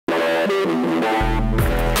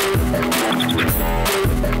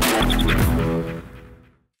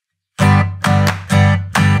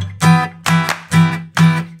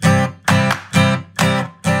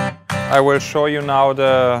I will show you now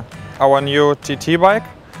our new TT bike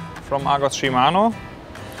from Argos Shimano,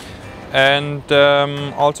 and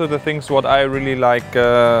also the things what I really like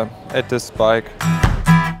at this bike.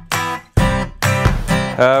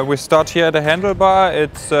 We start here at the handlebar.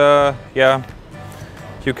 It's yeah,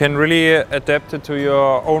 you can really adapt it to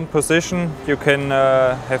your own position. You can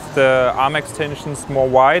have the arm extensions more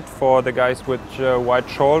wide for the guys with wide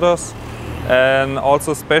shoulders. And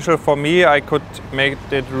also special for me, I could make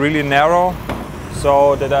it really narrow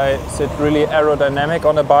so that I sit really aerodynamic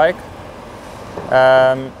on the bike.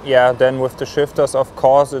 Yeah, then with the shifters, of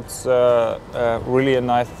course, it's really a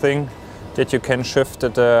nice thing that you can shift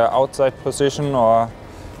at the outside position or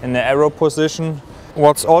in the aero position.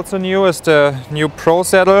 What's also new is the new Pro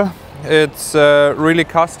saddle. It's really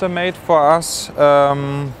custom made for us,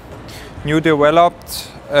 new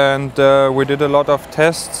developed, and we did a lot of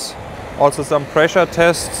tests. Also some pressure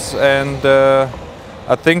tests, and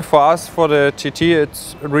I think for us, for the TT,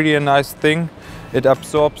 it's really a nice thing. It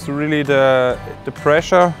absorbs really the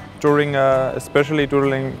pressure during, especially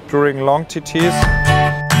during long TTs.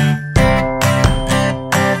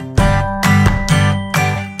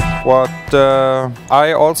 What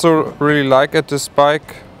I also really like at this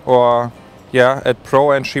bike, or yeah, at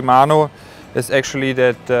Pro and Shimano, is actually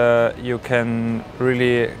that you can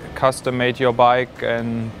really custom made your bike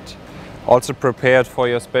and also prepared for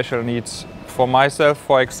your special needs. For myself,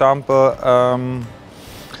 for example,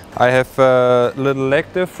 I have a little leg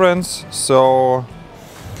difference, so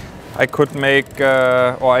I could make,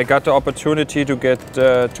 or I got the opportunity to get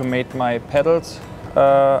to make my pedals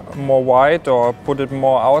more wide, or put it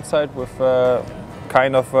more outside with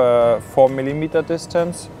kind of a 4mm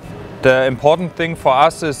distance. The important thing for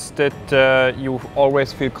us is that you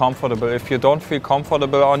always feel comfortable. If you don't feel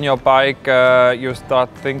comfortable on your bike, you start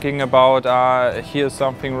thinking about here's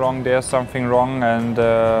something wrong, there's something wrong, and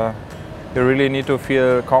you really need to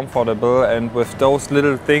feel comfortable. And with those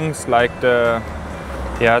little things like the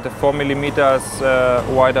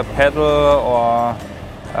 4mm wider pedal, or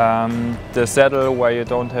the saddle where you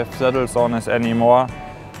don't have saddles on it anymore,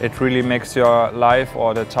 it really makes your life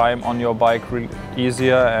or the time on your bike really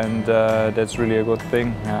easier, and that's really a good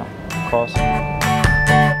thing, yeah, of course.